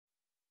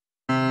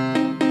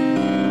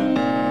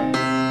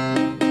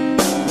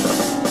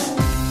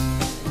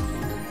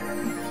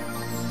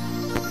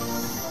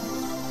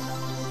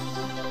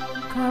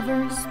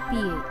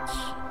PH.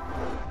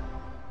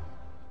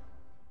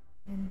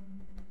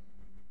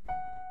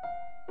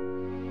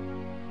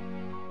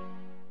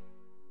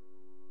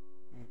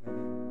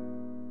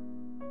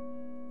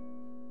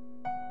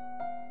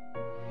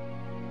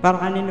 Para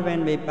kanino ba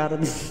yan, babe? Para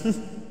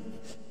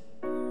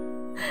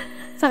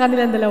Sa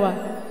kanilang dalawa.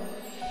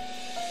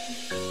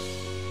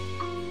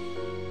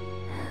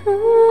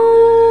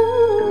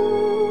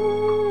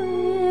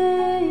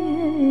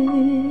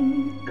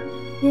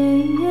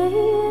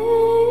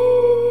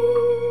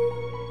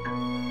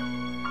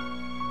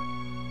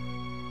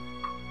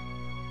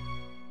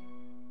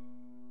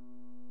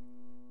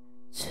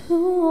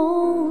 Two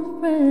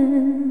old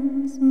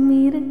friends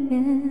meet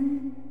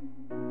again,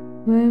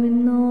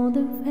 wearing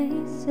older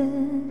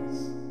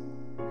faces,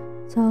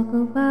 talk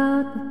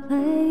about the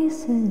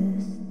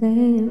places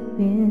they've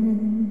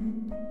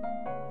been.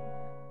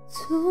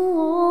 Two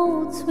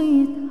old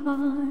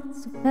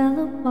sweethearts fell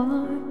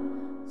apart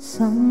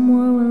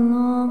somewhere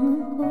long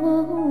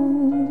ago.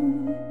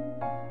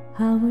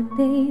 How were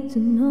they to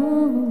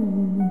know?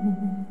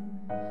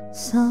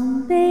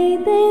 Someday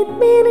they'd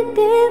meet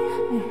again.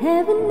 I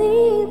have a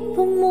need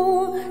for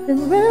more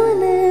than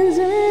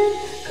reminiscing.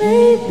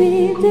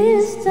 Maybe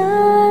this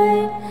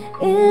time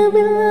it'll be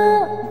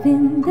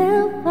loving,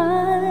 they'll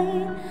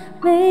find.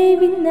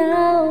 Maybe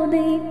now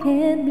they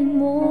can be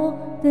more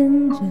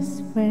than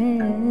just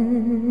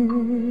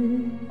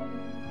friends.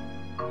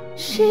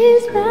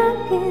 She's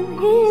back in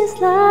his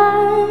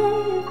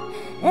life,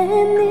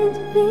 and it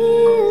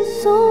feels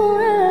so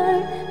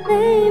right.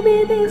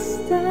 Maybe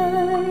this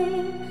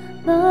time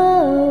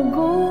love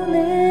won't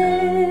end.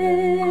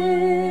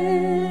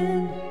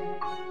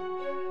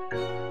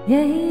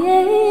 Yeah,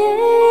 yeah, yeah.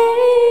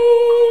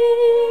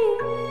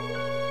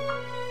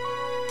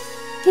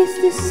 It's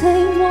the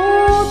same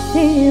old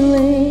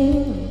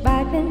feeling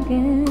back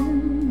again.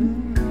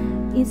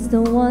 It's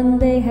the one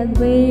they had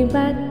way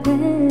back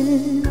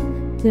then.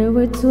 They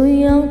were too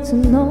young to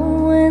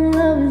know when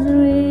love is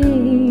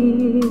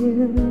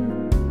real.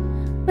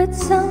 But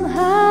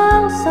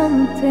somehow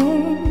some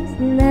things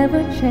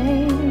never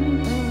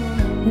change,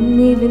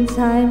 and even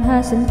time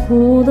hasn't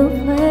cooled the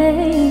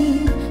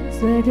flame.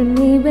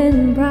 Certainly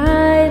been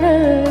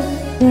brighter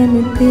than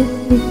it did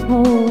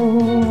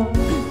before.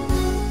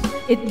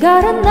 It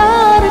got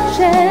another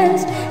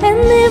chance, and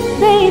if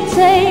they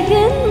take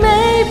it,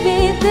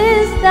 maybe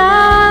this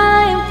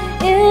time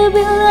it'll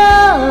be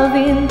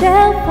loving,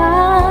 they'll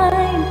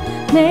find.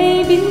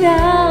 Maybe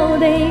now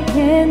they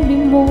can be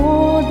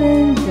more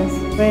than just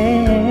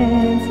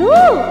friends.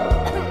 Ooh!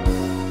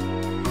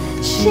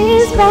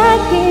 She's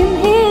back in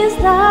his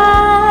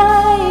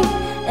life,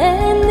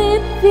 and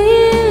it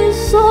feels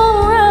so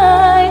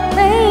right.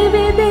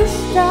 Maybe this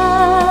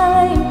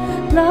time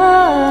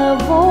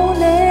love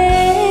won't end.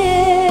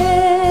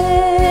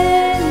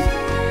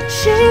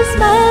 She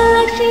smiles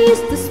like she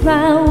used to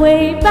smile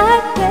way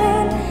back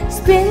then,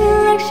 spin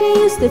like she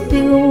used to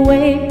feel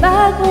way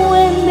back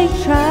when they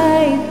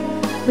tried,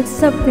 but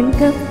something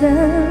kept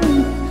them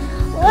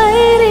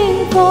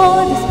waiting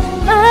for this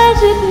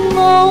magic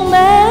moment.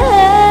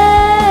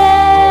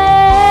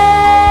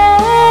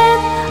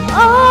 Oh,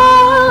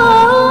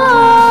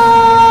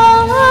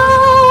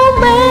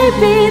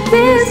 maybe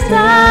this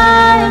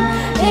time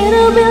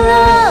it'll be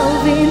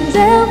loving,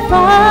 they'll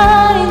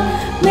find.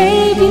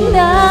 Maybe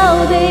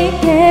now they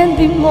can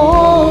be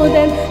more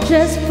than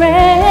just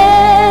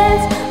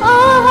friends.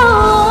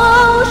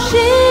 Oh,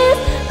 she's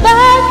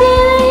back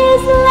in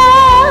his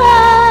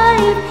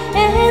life,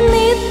 and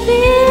it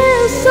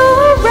feels so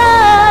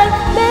right.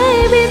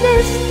 Maybe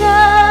this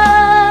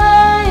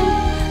time,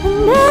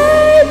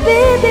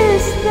 maybe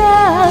this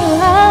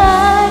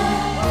time,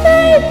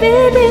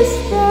 maybe this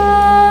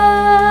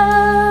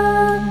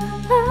time,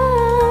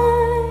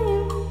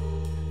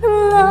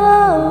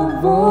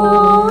 love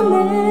won't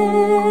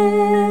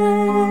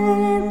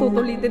end.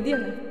 Tutulitin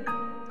yan.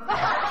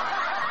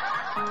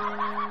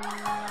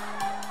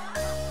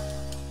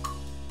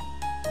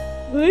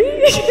 Uy!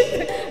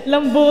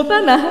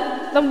 Lambutan ah!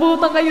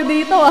 Lambutan kayo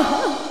dito ah!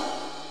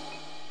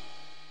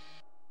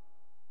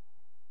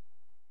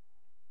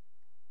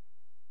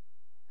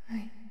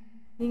 Ay,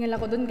 hingal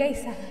ako dun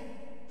guys ah.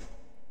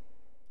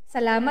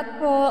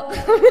 Salamat po.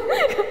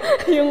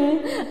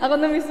 Yung ako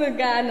na mismo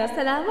gaano.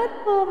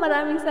 Salamat po.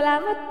 Maraming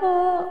salamat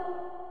po.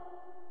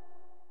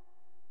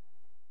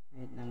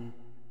 Wait lang.